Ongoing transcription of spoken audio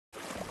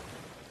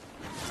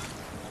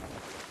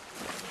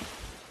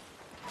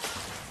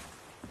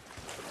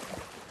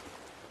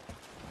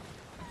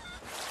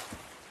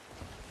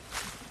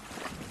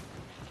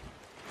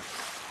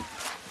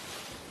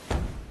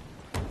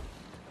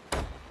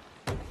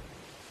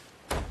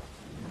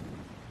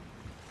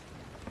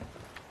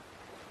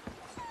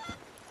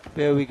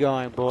Where are we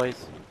going,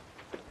 boys?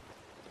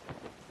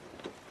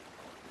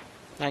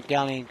 Not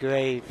Galleon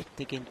Grave.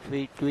 Thinking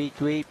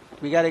tweet.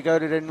 We gotta go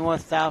to the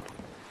north, south,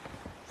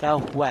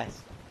 southwest.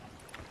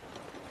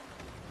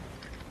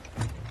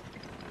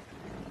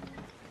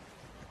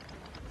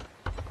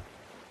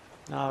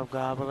 Oh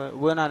God,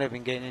 we're not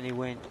even getting any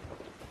wind.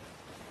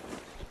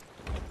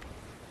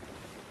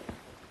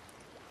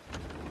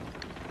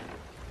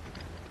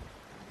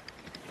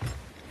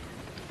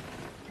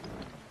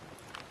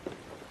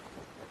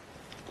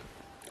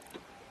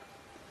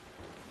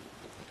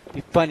 Be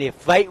funny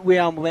if right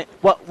where I'm lit.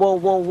 What?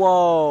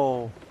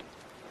 Whoa!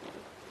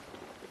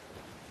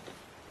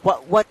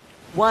 What's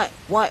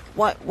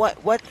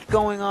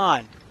going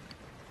on?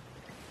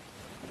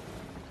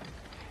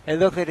 Hey,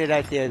 look at it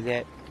right there,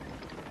 Zip.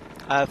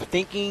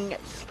 Thinking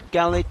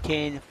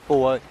skeleton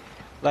fort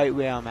right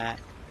where I'm at.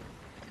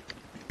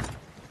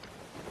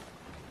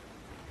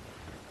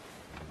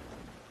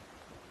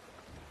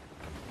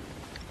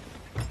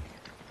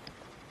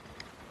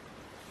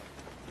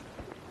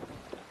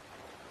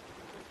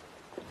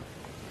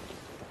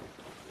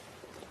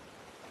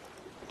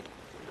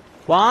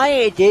 Why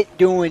is it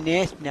doing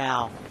this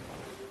now?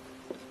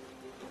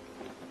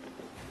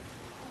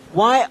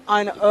 What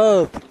on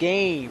earth,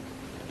 game?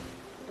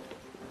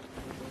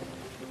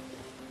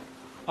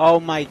 Oh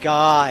my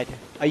God.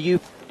 Are you...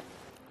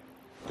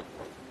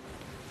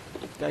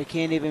 I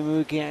can't even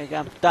move again.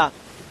 I'm stuck.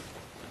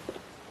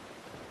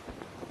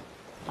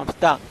 I'm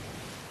stuck.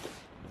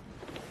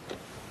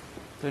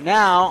 So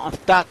now I'm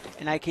stuck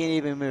and I can't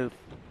even move.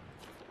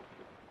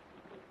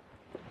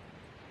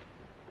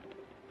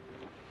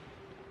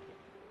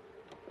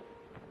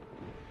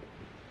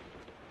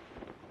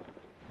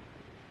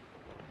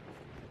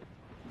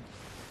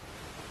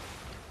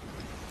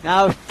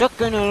 Now I'm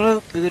stuck in a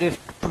loop because this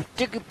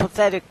particular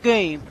pathetic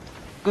game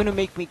gonna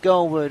make me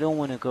go where I don't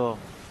wanna go.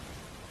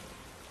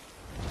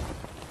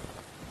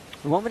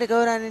 You want me to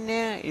go down in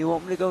there? You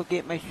want me to go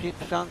get my ship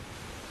sunk?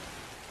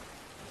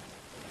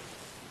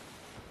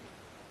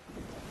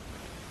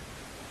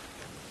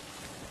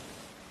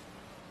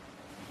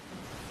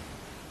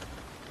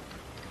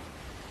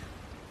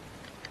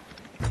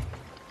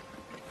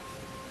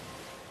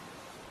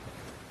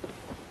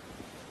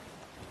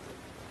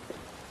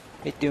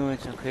 It's doing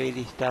some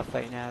crazy stuff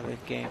right now, this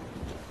game.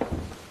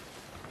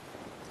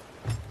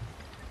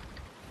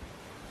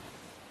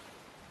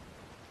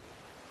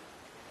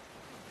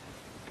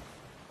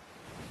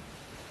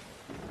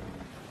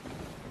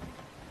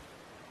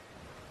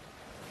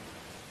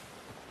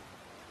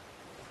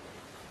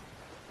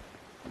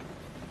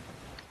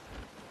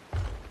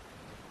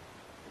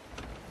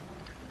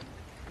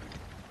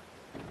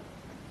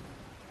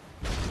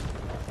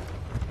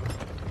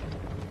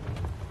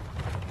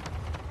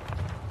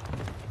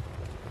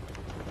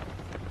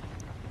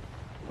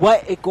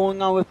 What is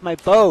going on with my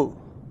bow?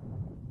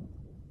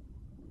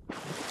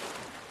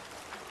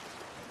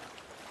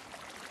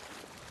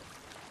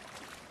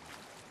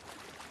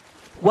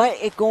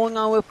 What is going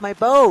on with my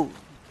bow?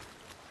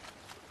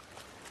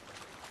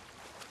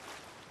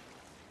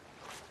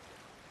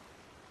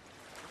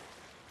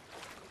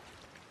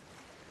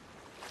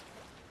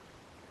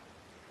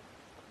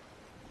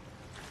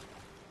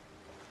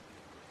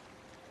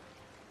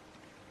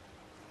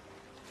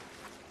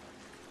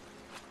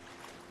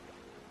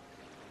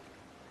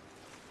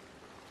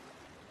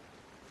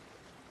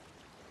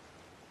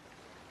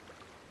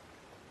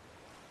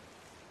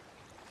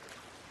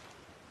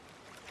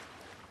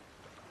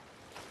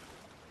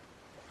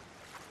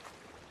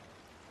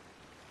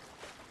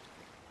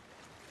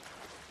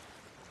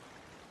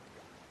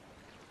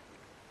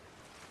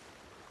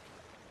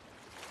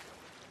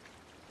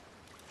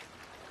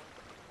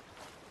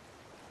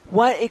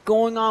 What is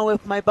going on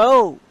with my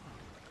bow?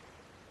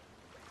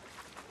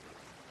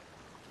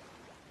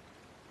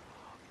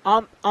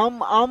 I'm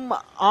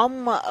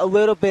a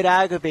little bit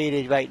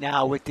aggravated right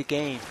now with the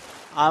game.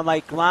 I'm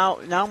like, wow,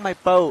 now my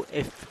boat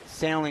is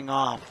sailing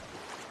off.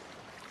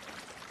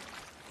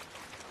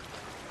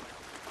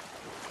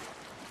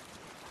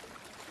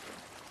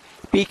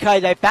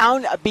 Because I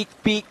found,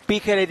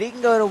 because I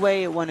didn't go the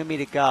way it wanted me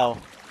to go.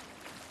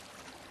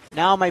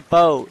 Now my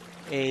boat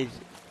is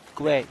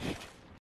glitched.